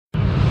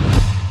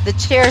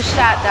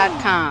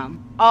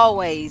TheChairShot.com.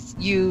 Always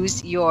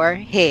use your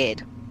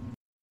head.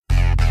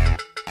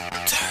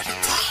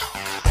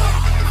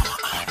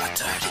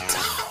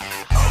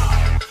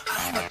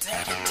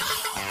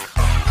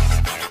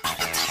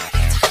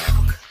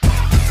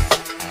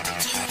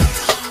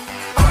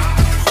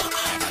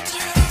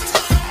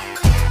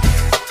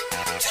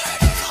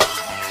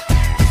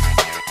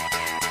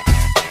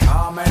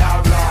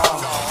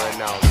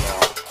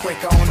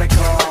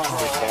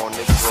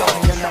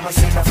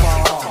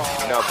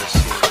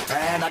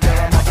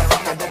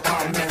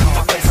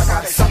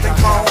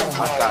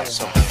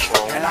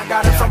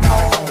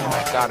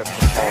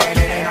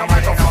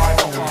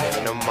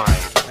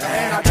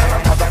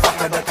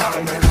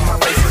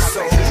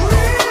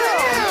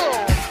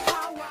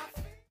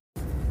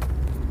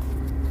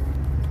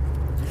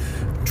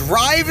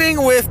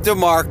 Driving with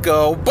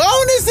DeMarco,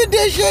 bonus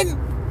edition!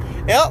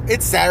 Yep,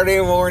 it's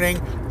Saturday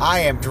morning. I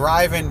am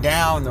driving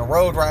down the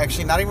road. We're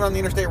actually not even on the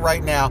interstate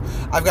right now.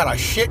 I've got a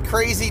shit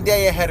crazy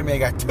day ahead of me. I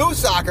got 2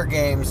 soccer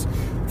games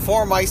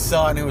for my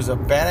son, who is a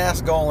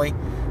badass goalie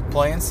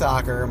playing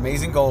soccer,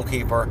 amazing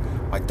goalkeeper.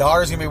 My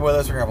daughter's going to be with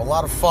us. We're going to have a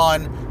lot of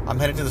fun. I'm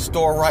headed to the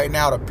store right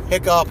now to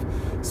pick up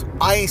some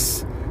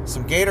ice,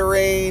 some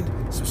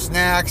Gatorade, some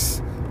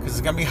snacks, because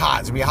it's going to be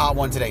hot. It's going to be a hot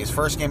one today. His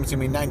first game is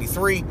going to be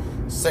 93.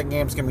 Second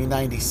game is going to be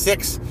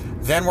 96.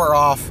 Then we're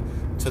off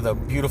to the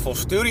beautiful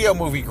Studio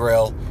Movie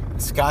Grill in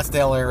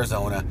Scottsdale,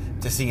 Arizona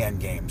to see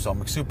Endgame. So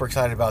I'm super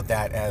excited about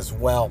that as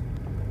well.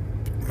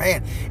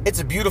 Man,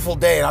 it's a beautiful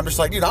day, and I'm just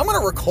like, dude, I'm going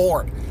to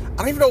record. I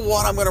don't even know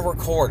what I'm going to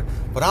record,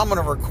 but I'm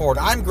going to record.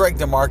 I'm Greg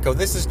DeMarco.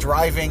 This is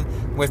Driving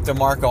with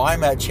DeMarco.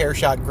 I'm at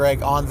Chairshot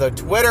Greg on the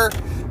Twitter.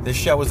 This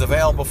show is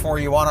available for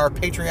you on our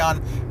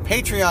Patreon,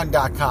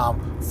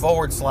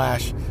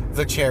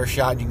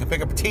 patreon.com/TheChairShot. You can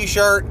pick up a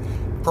t-shirt,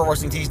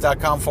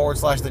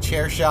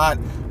 ProWrestlingTees.com/TheChairShot.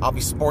 I'll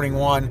be sporting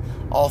one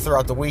all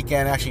throughout the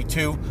weekend, actually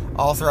 2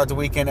 all throughout the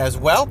weekend as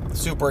well.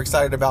 Super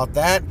excited about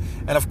that.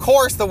 And of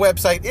course, the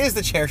website is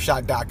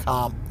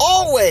TheChairShot.com.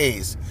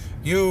 Always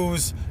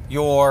use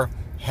your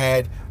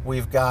head.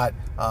 We've got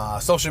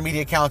social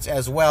media accounts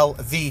as well,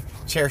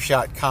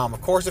 TheChairShot.com.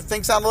 Of course, if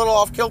things sound a little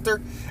off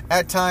kilter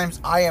at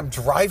times, I am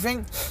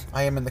driving.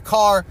 I am in the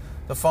car.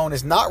 The phone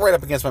is not right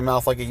up against my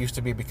mouth like it used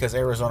to be because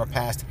Arizona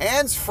passed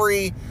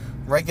hands-free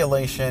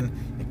regulation.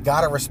 You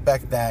got to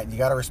respect that. You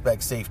got to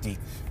respect safety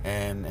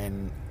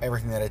and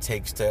everything that it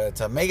takes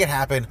to make it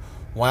happen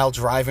while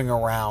driving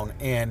around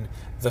in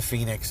the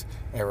Phoenix,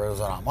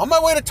 Arizona. I'm on my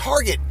way to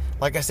Target,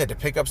 like I said, to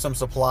pick up some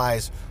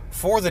supplies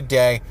for the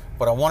day,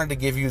 but I wanted to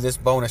give you this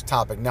bonus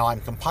topic. Now,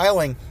 I'm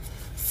compiling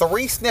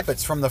 3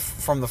 snippets from the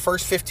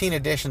first 15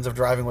 editions of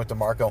Driving with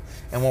DeMarco,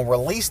 and we'll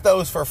release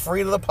those for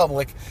free to the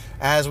public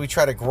as we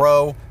try to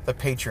grow the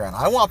Patreon.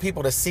 I want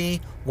people to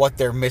see what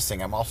they're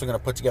missing. I'm also going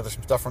to put together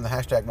some stuff from the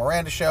hashtag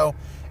Miranda Show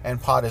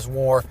and Pod is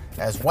War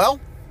as well,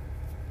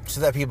 so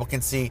that people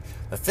can see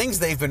the things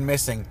they've been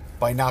missing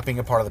by not being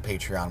a part of the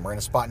Patreon. We're in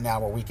a spot now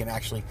where we can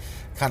actually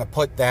kind of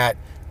put that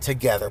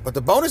together. But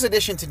the bonus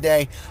edition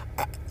today,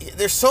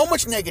 there's so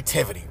much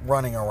negativity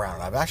running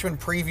around. I've actually been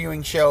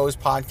previewing shows,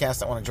 podcasts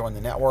that want to join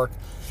the network,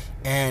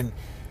 and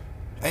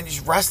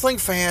just wrestling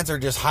fans are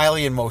just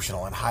highly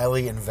emotional and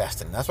highly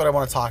invested. And that's what I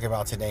want to talk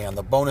about today on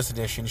the bonus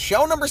edition.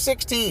 Show number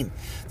 16,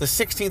 the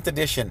 16th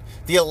edition,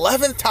 the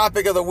 11th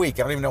topic of the week.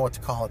 I don't even know what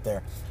to call it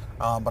there.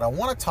 But I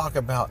want to talk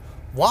about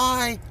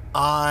why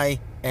I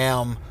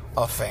am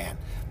a fan.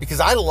 Because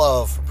I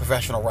love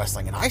professional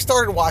wrestling. And I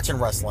started watching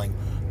wrestling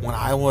when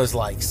I was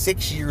like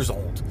 6 years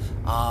old.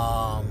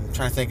 I'm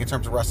trying to think in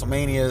terms of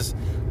WrestleManias,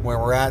 where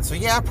we're at. So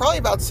yeah, probably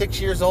about 6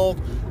 years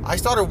old. I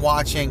started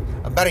watching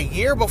about a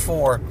year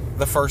before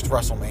the first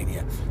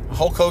WrestleMania.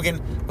 Hulk Hogan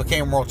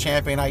became world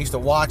champion. I used to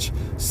watch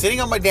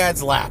sitting on my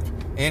dad's lap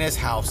in his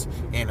house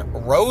in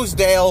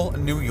Rosedale,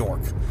 New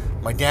York.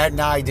 My dad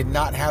and I did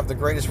not have the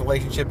greatest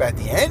relationship at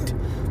the end,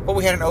 but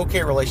we had an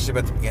okay relationship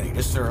at the beginning.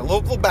 Just a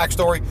little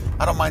backstory.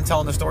 I don't mind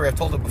telling the story. I've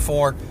told it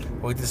before.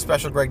 We did a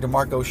special Greg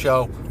DeMarco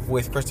show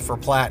with Christopher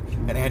Platt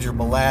and Andrew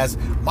Belaz.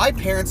 My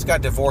parents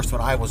got divorced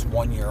when I was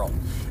 1 year old.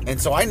 And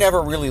so I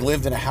never really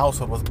lived in a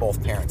household with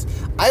both parents.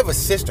 I have a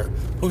sister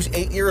who's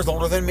 8 years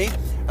older than me,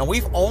 and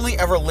we've only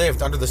ever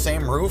lived under the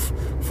same roof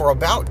for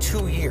about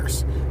 2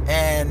 years.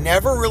 And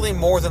never really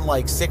more than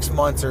like 6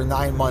 months or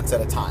 9 months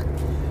at a time.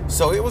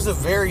 So it was a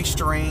very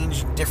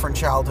strange, different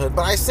childhood.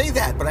 But I say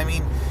that, but I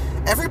mean,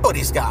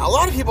 everybody's got, a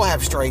lot of people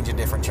have strange and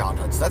different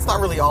childhoods. That's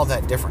not really all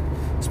that different,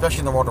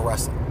 especially in the world of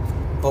wrestling.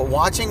 But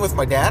watching with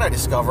my dad, I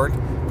discovered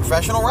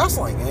professional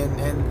wrestling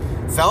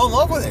and fell in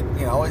love with it.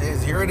 You know,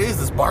 here it is,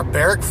 this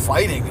barbaric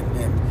fighting.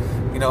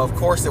 And, you know, of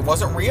course, it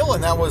wasn't real,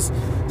 and that was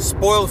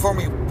spoiled for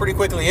me pretty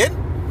quickly And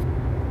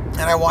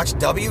I watched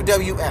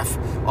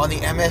WWF on the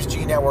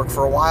MSG network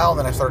for a while.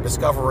 Then I started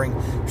discovering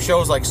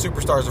shows like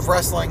Superstars of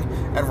Wrestling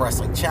and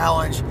Wrestling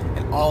Challenge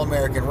and All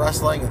American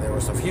Wrestling. And there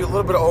was a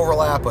little bit of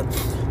overlap, but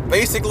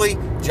basically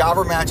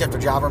jobber match after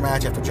jobber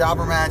match after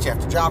jobber match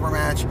after jobber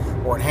match,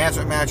 or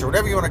enhancement match, or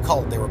whatever you want to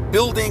call it. They were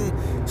building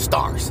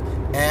stars.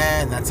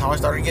 And that's how I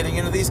started getting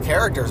into these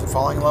characters and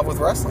falling in love with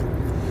wrestling.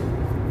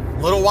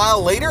 A little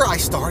while later, I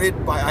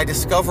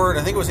discovered,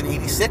 I think it was in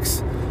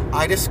 86,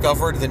 I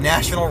discovered the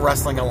National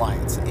Wrestling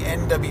Alliance, the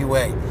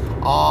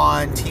NWA,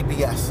 on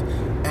TBS.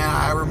 And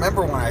I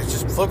remember when I was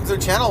just flipping through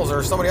channels,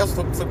 or somebody else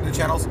flipping through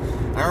channels,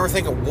 I remember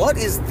thinking, what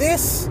is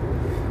this?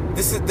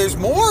 There's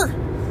more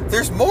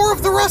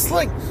of the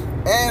wrestling.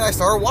 And I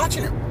started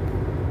watching it.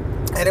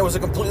 And it was a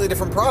completely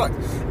different product.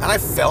 And I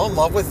fell in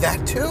love with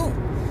that too.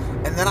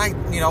 And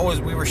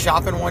then we were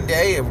shopping one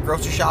day,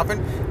 grocery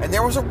shopping, and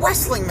there was a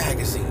wrestling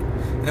magazine.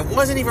 And it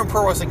wasn't even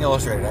Pro Wrestling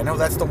Illustrated. I know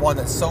that's the one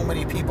that so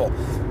many people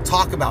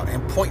talk about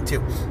and point to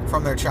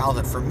from their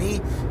childhood. For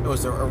me, it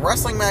was a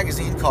wrestling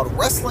magazine called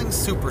Wrestling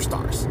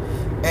Superstars.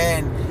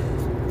 And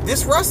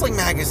this wrestling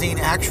magazine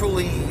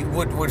actually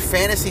would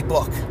fantasy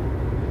book.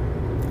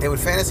 It would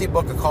fantasy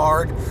book a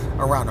card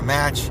around a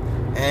match,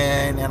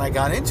 and I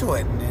got into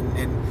it.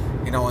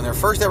 And their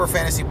first ever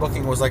fantasy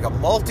booking was like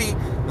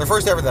the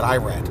first ever that I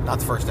read, not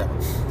the first ever,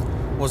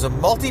 was a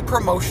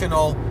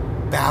multi-promotional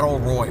battle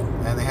royal.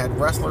 And they had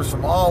wrestlers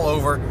from all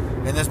over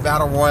in this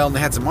battle royal, and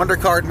they had some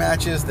undercard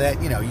matches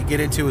that, you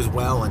get into as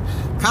well, and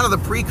kind of the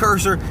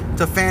precursor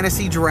to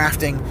fantasy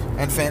drafting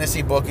and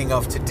fantasy booking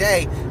of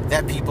today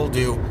that people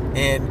do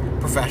in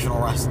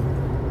professional wrestling.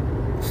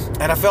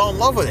 And I fell in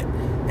love with it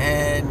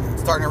and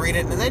starting to read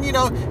it. And then, you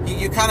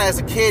kind of, as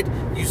a kid,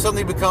 you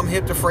suddenly become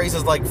hip to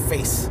phrases like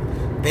face,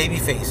 baby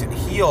face, and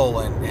heel,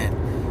 and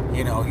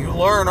you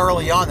learn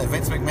early on that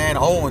Vince McMahon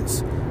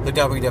owns the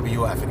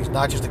WWF, and he's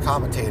not just a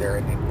commentator,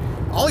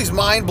 and all these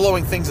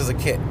mind-blowing things as a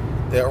kid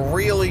that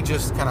really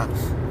just kind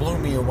of blew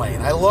me away.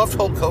 And I loved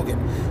Hulk Hogan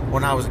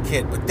when I was a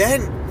kid, but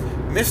then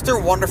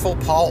Mr. Wonderful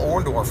Paul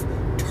Orndorff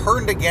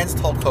turned against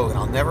Hulk Hogan.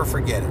 I'll never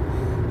forget it.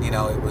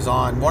 It was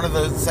on one of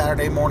the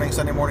Sunday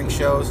morning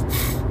shows.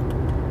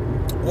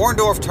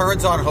 Orndorff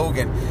turns on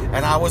Hogan,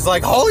 and I was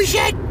like, holy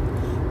shit!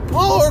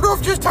 Paul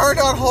Orndorff just turned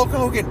on Hulk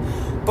Hogan.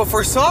 But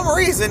for some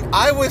reason,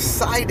 I was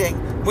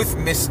siding with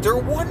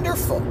Mr.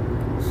 Wonderful.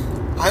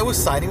 I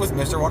was siding with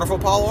Mr. Wonderful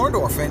Paul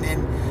Orndorff.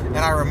 And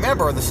I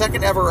remember the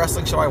second ever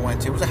wrestling show I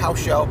went to was a house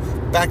show.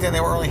 Back then, they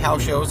weren't really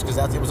house shows because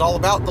it was all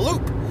about the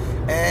Loop.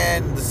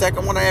 And the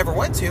second one I ever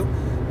went to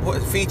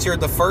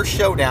featured the first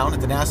showdown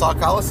at the Nassau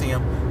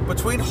Coliseum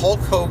between Hulk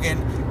Hogan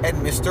and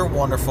Mr.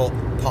 Wonderful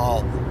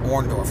Paul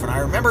Orndorff. And I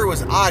remember it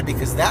was odd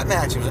because that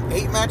match, it was an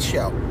 8-match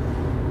show.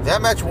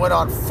 That match went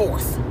on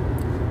 4th.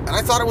 And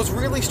I thought it was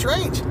really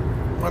strange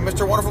when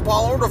Mr. Wonderful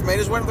Paul Orndorff made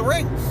his way to the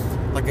ring.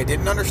 Like, I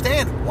didn't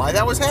understand why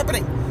that was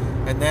happening.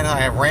 And then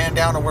I ran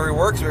down to where he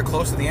works. We were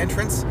close to the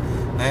entrance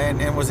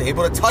and was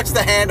able to touch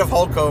the hand of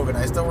Hulk Hogan.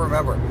 I still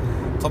remember.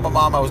 I told my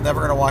mom I was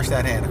never going to wash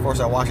that hand. Of course,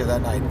 I washed it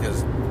that night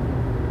because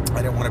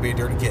I didn't want to be a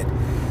dirty kid.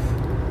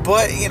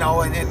 But, and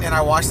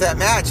I watched that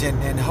match,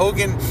 and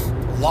Hogan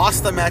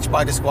lost the match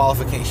by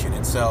disqualification.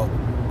 And so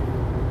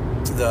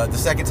the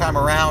second time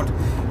around,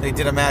 they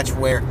did a match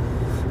where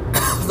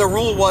the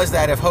rule was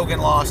that if Hogan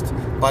lost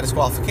by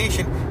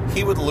disqualification,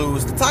 he would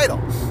lose the title.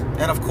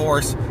 And of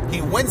course, he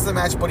wins the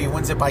match, but he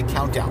wins it by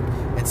countout.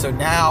 And so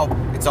now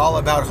it's all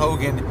about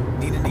Hogan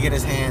needing to get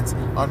his hands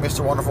on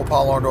Mr. Wonderful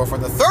Paul Orndorff.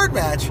 And the third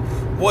match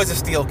was a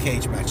steel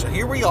cage match. So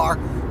here we are,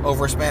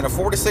 over a span of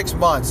 4 to 6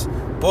 months,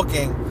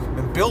 booking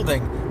and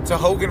building to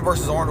Hogan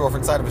versus Orndorff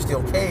inside of a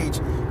steel cage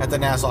at the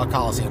Nassau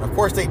Coliseum. Of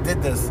course, they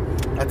did this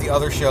at the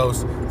other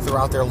shows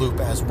throughout their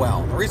Loop as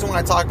well. The reason why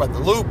I talk about the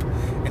Loop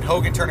and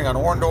Hogan turning on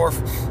Orndorff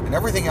and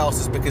everything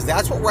else is because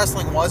that's what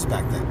wrestling was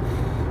back then.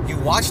 You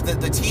watched the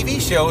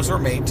TV shows were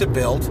made to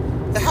build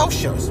the house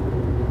shows,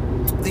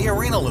 the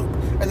arena Loop,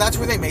 and that's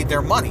where they made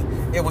their money.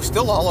 It was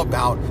still all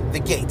about the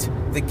gate.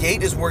 The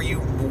gate is where you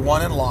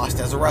won and lost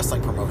as a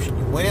wrestling promotion.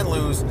 You win and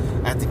lose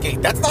at the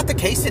gate. That's not the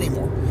case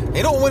anymore.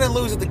 They don't win and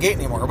lose at the gate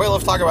anymore. Everybody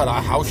loves talking about a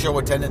house show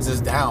attendance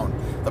is down.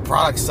 The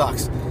product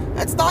sucks.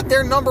 That's not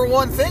their number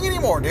one thing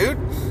anymore, dude.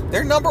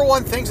 Their number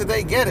one things that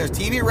they get is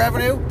TV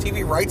revenue,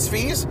 TV rights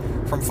fees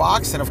from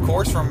Fox, and of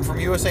course from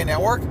USA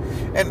Network.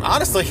 And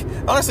honestly,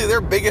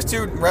 their biggest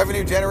two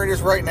revenue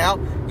generators right now,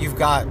 you've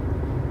got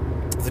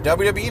the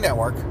WWE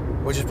Network,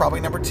 which is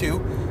probably number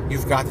 2.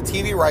 You've got the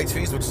TV rights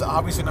fees, which is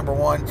obviously number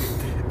 1.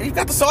 And you've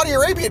got the Saudi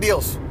Arabia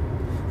deals.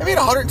 They made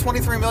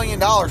 $123 million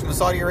from the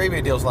Saudi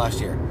Arabia deals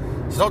last year.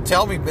 So don't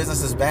tell me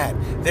business is bad.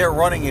 They're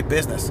running a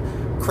business.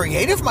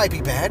 Creative might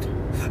be bad.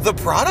 The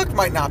product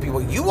might not be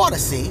what you want to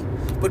see,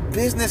 but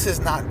business is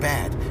not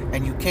bad.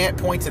 And you can't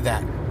point to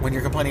that when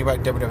you're complaining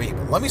about WWE.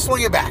 But let me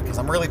swing it back, because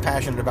I'm really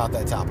passionate about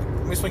that topic.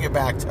 Let me swing it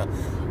back to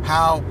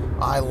how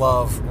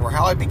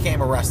I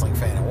became a wrestling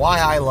fan and why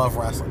I love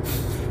wrestling.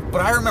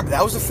 But I remember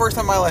that was the first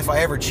time in my life I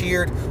ever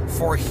cheered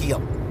for a heel.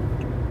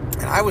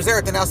 And I was there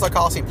at the Nassau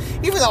Coliseum.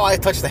 Even though I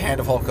touched the hand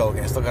of Hulk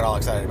Hogan, I still got all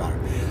excited about it.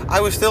 I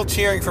was still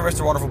cheering for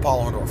Mr. Wonderful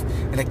Paul Orndorff.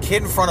 And a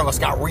kid in front of us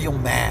got real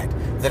mad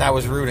that I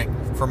was rooting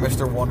for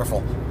Mr.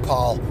 Wonderful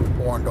Paul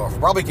Orndorff.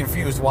 Probably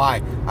confused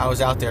why I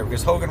was out there,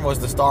 because Hogan was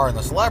the star and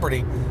the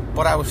celebrity,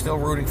 but I was still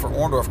rooting for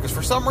Orndorff because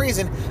for some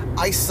reason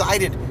I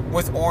sided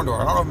with Orndorff.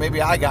 I don't know,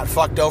 maybe I got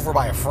fucked over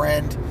by a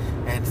friend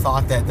and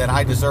thought that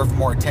I deserved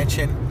more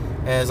attention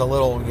as a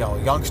little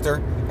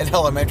youngster. in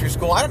elementary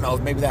school. I don't know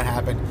if maybe that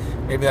happened.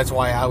 Maybe that's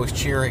why I was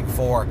cheering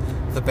for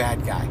the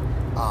bad guy.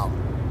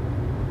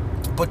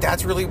 But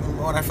that's really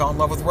when I fell in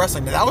love with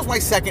wrestling. That was my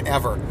second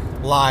ever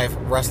live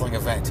wrestling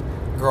event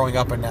growing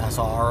up in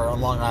Nassau, or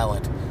on Long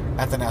Island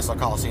at the Nassau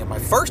Coliseum. My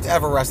first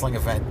ever wrestling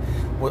event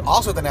was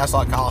also at the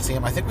Nassau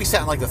Coliseum. I think we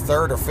sat in like the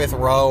third or fifth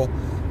row.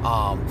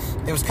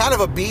 It was kind of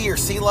a B or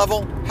C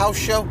level house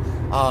show.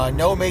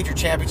 No major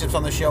championships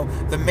on the show.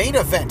 The main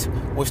event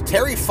was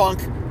Terry Funk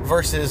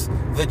versus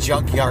the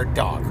Junkyard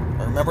Dog.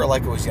 I remember it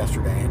like it was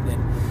yesterday.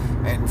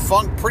 And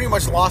Funk pretty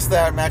much lost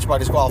that match by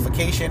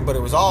disqualification, but it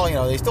was all,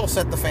 they still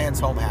sent the fans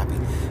home happy.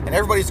 And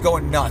everybody's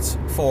going nuts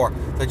for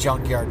the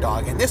Junkyard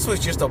Dog. And this was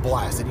just a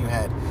blast. And you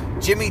had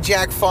Jimmy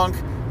Jack Funk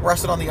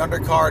wrestled on the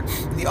undercard.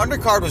 And the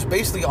undercard was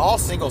basically all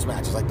singles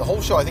matches. Like the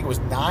whole show, I think it was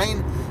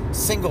 9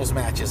 singles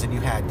matches. And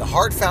you had the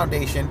Hart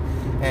Foundation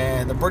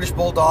and the British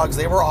Bulldogs.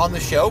 They were on the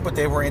show, but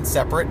they were in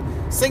separate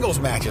singles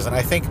matches. And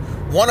I think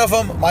one of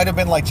them might have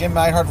been like Jim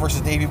Neidhart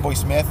versus Davey Boy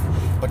Smith.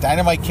 But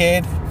Dynamite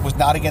Kid was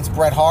not against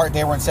Bret Hart.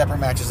 They were in separate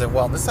matches as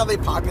well. And this is how they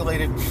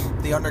populated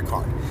the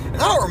undercard. And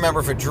I don't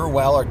remember if it drew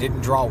well or didn't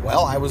draw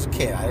well. I was a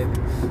kid. I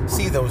didn't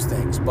see those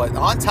things. But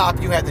on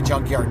top, you had the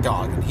Junkyard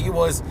Dog. And he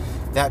was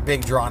that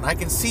big draw. And I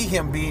can see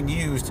him being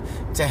used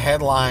to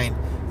headline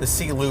the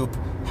C-Loop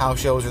house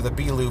shows or the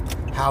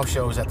B-Loop house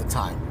shows at the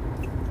time.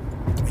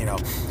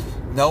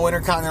 No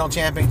Intercontinental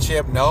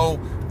Championship, no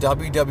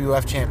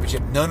WWF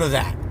Championship, none of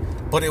that.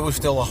 But it was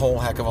still a whole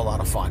heck of a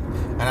lot of fun.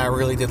 And I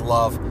really did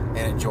love and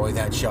enjoy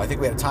that show. I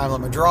think we had a time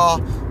limit draw,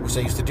 which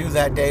they used to do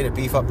that day to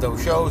beef up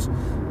those shows,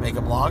 make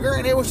them longer,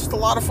 and it was just a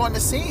lot of fun to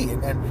see.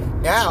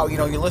 And now, you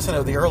listen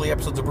to the early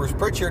episodes of Bruce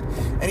Pritchard,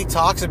 and he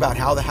talks about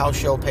how the house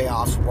show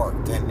payoffs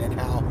worked and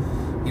how,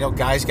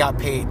 guys got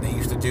paid. And they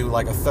used to do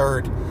like a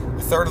third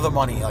of the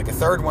money. Like a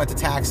third went to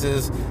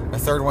taxes, a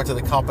third went to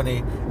the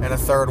company, and a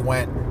third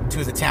went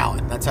to the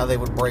talent. That's how they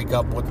would break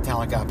up what the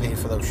talent got paid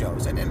for those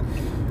shows. And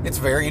it's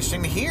very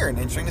interesting to hear and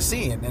interesting to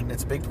see, and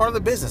it's a big part of the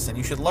business, and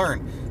you should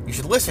learn. You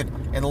should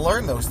listen and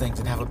learn those things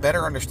and have a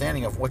better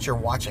understanding of what you're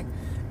watching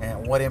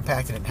and what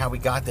impacted it and how we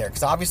got there.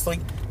 Because obviously,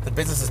 the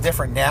business is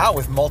different now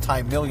with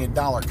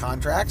multi-million-dollar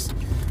contracts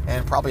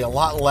and probably a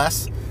lot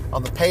less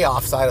on the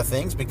payoff side of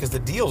things because the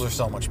deals are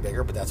so much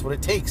bigger, but that's what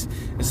it takes,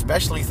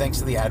 especially thanks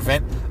to the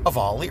advent of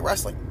All Elite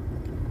Wrestling.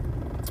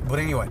 But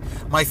anyway,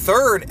 my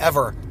third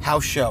ever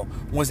house show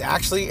was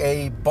actually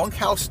a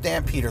bunkhouse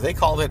stampeder. They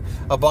called it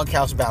a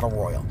bunkhouse battle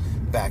royal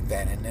back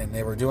then. And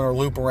they were doing a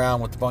loop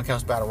around with the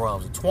bunkhouse battle royal.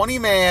 It was a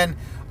 20-man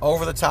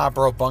over the top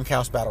rope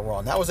bunkhouse battle royal.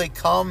 And that was a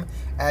come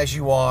as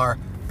you are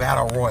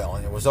battle royal.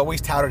 And it was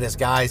always touted as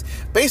guys.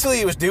 Basically,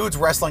 it was dudes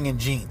wrestling in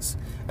jeans.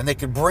 And they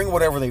could bring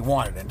whatever they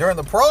wanted. And during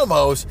the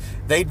promos,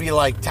 they'd be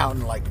like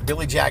touting like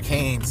Billy Jack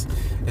Haynes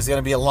is going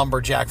to be a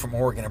lumberjack from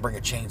Oregon and bring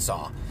a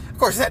chainsaw. Of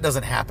course, that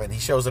doesn't happen. He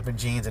shows up in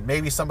jeans, and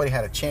maybe somebody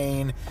had a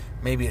chain,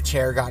 maybe a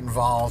chair got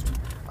involved.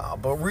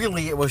 But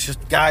really, it was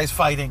just guys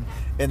fighting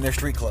in their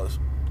street clothes.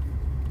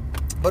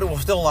 But it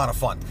was still a lot of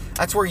fun.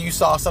 That's where you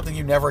saw something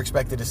you never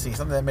expected to see,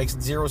 something that makes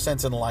 0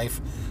 sense in life,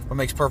 but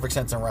makes perfect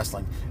sense in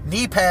wrestling.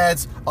 Knee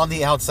pads on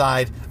the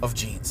outside of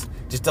jeans.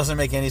 Just doesn't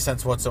make any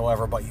sense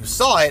whatsoever, but you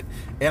saw it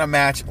in a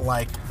match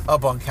like a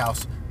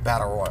bunkhouse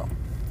battle royal.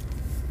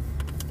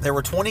 There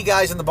were 20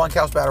 guys in the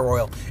bunkhouse battle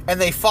royal, and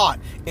they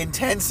fought in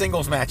 10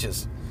 singles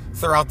matches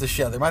throughout the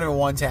show. There might have been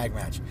one tag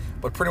match,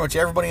 but pretty much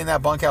everybody in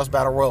that bunkhouse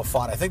battle royal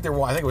fought. I think it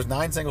was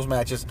 9 singles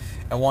matches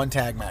and 1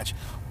 tag match.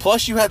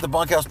 Plus, you had the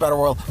bunkhouse battle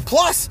royal.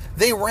 Plus,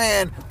 they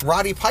ran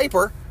Roddy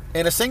Piper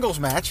in a singles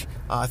match.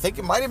 I think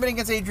it might have been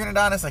against Adrian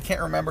Adonis. I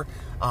can't remember.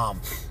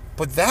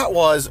 But that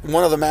was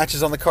one of the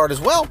matches on the card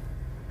as well.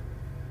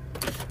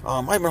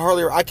 Might have been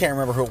Harley. I can't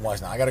remember who it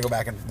was now. I got to go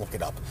back and look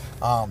it up.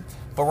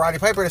 But Roddy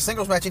Piper in a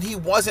singles match, and he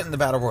wasn't in the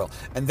Battle Royal.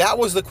 And that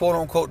was the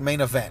quote-unquote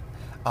main event.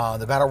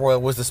 The Battle Royal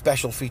was the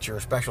special feature,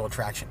 a special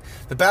attraction.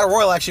 The Battle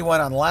Royal actually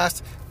went on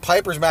last.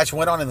 Piper's match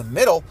went on in the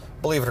middle,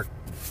 believe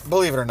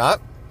it or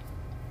not.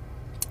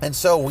 And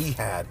so we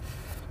had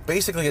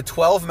basically a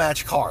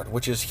 12-match card,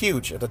 which is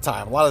huge at the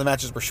time. A lot of the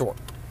matches were short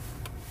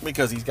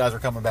because these guys were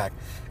coming back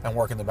and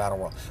working the Battle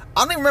Royal.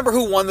 I don't even remember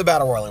who won the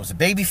Battle Royal. It was a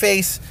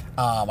babyface.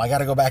 I got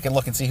to go back and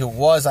look and see who it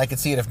was. I could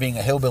see it as being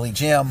a Hillbilly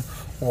Jim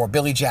or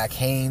Billy Jack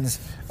Haynes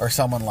or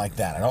someone like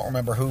that. I don't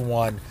remember who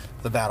won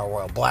the Battle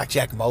Royal.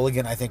 Blackjack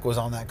Mulligan, I think, was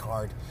on that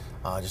card.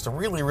 Just a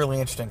really, really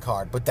interesting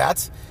card. But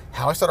that's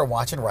how I started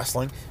watching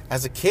wrestling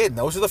as a kid. And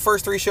those are the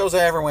first 3 shows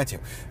I ever went to.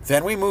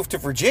 Then we moved to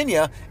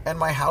Virginia, and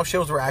my house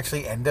shows were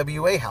actually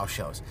NWA house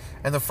shows.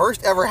 And the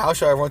first ever house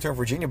show I ever went to in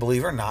Virginia,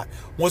 believe it or not,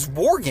 was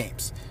War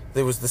Games.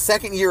 It was the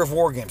second year of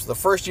War Games. The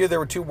first year there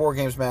were 2 War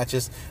Games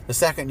matches. The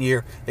second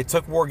year they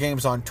took War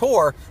Games on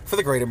tour for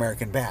the Great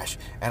American Bash.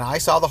 And I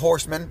saw the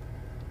Horsemen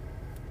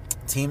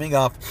teaming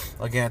up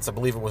against, I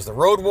believe it was the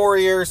Road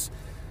Warriors,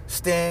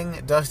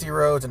 Sting, Dusty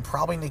Rhodes, and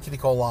probably Nikita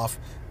Koloff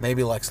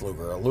maybe Lex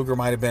Luger. Luger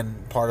might have been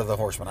part of the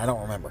Horsemen. I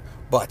don't remember.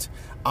 But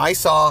I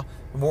saw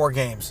War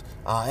Games,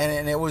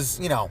 and it was,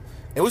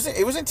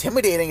 it was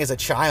intimidating as a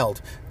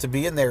child to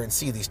be in there and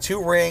see these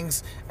 2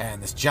 rings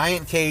and this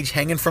giant cage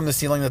hanging from the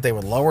ceiling that they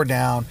would lower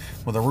down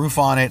with a roof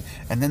on it.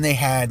 And then they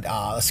had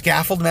a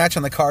scaffold match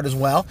on the card as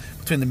well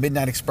between the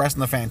Midnight Express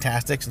and the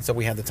Fantastics. And so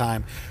we had the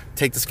time to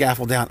take the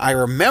scaffold down. I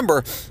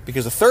remember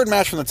because the third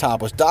match from the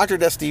top was Dr.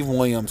 Death Steve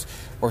Williams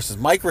versus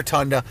Mike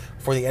Rotunda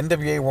for the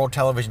NWA World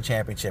Television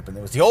Championship. And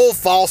it was the old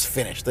false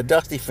finish, the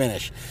dusty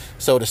finish,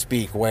 so to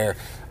speak, where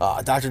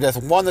Dr.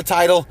 Death won the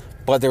title,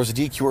 but there was a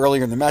DQ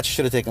earlier in the match that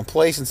should have taken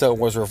place, and so it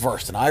was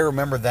reversed. And I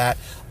remember that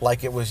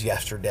like it was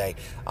yesterday.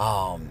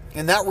 And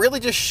that really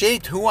just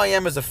shaped who I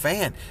am as a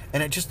fan.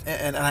 And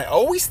and I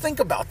always think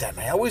about that,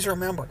 and I always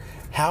remember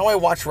how I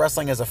watch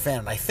wrestling as a fan.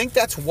 And I think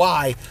that's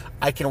why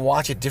I can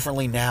watch it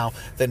differently now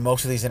than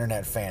most of these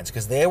internet fans,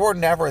 because they were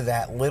never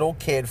that little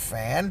kid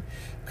fan,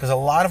 because a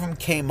lot of them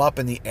came up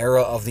in the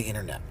era of the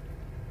internet.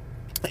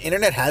 The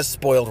internet has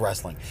spoiled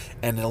wrestling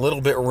and a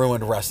little bit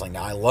ruined wrestling.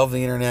 Now, I love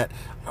the internet.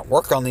 I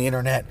work on the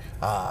internet.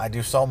 I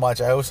do so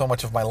much. I owe so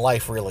much of my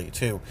life, really,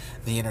 to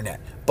the internet.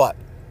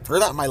 Or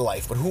not my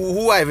life, but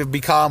who I've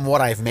become,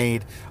 what I've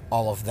made,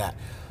 all of that.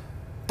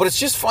 But it's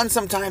just fun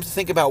sometimes to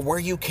think about where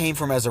you came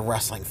from as a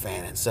wrestling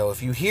fan. And so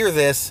if you hear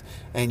this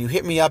and you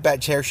hit me up at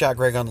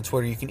ChairShotGreg on the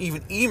Twitter, you can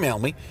even email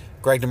me,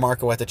 Greg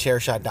DeMarco at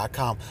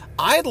thechairshot.com.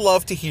 I'd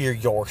love to hear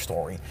your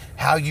story,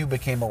 how you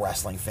became a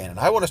wrestling fan. And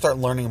I want to start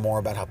learning more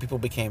about how people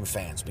became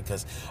fans,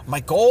 because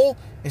my goal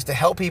is to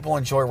help people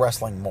enjoy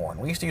wrestling more.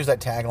 And we used to use that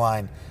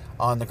tagline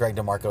on the Greg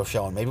DeMarco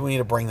Show, and maybe we need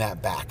to bring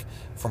that back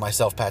for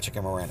myself, Patrick,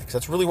 and Miranda, because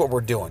that's really what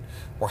we're doing.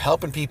 We're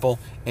helping people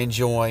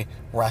enjoy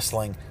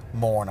wrestling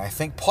more. And I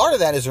think part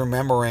of that is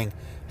remembering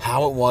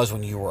how it was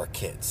when you were a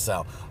kid.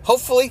 So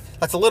hopefully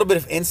that's a little bit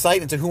of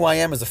insight into who I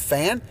am as a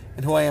fan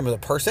and who I am as a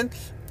person.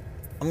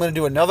 I'm going to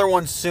do another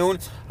one soon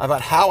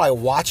about how I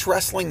watch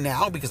wrestling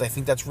now, because I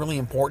think that's really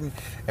important.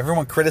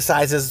 Everyone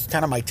criticizes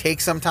kind of my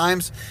take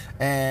sometimes,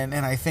 and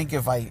I think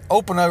if I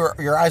open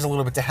your eyes a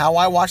little bit to how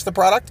I watch the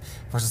product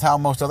versus how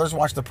most others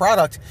watch the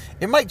product,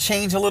 it might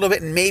change a little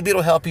bit, and maybe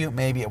it'll help you,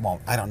 maybe it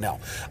won't. I don't know.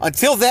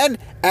 Until then,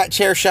 at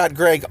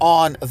ChairShotGreg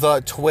on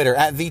the Twitter,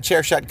 at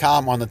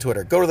TheChairShot.com on the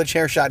Twitter. Go to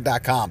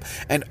TheChairShot.com,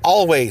 and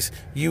always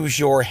use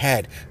your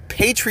head.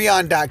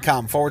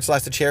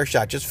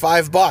 Patreon.com/TheChairShot. Just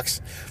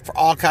 $5 for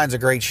all kinds of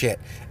great shit.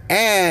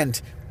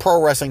 And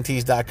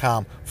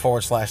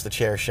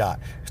ProWrestlingTees.com/TheChairShot.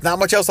 There's not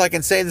much else I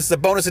can say. This is a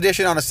bonus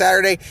edition on a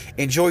Saturday.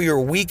 Enjoy your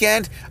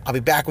weekend. I'll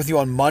be back with you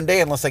on Monday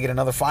unless I get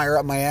another fire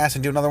up my ass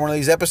and do another one of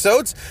these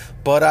episodes.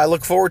 But I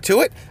look forward to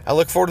it. I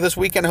look forward to this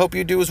weekend. I hope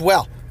you do as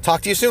well.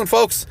 Talk to you soon,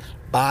 folks.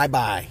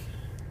 Bye-bye.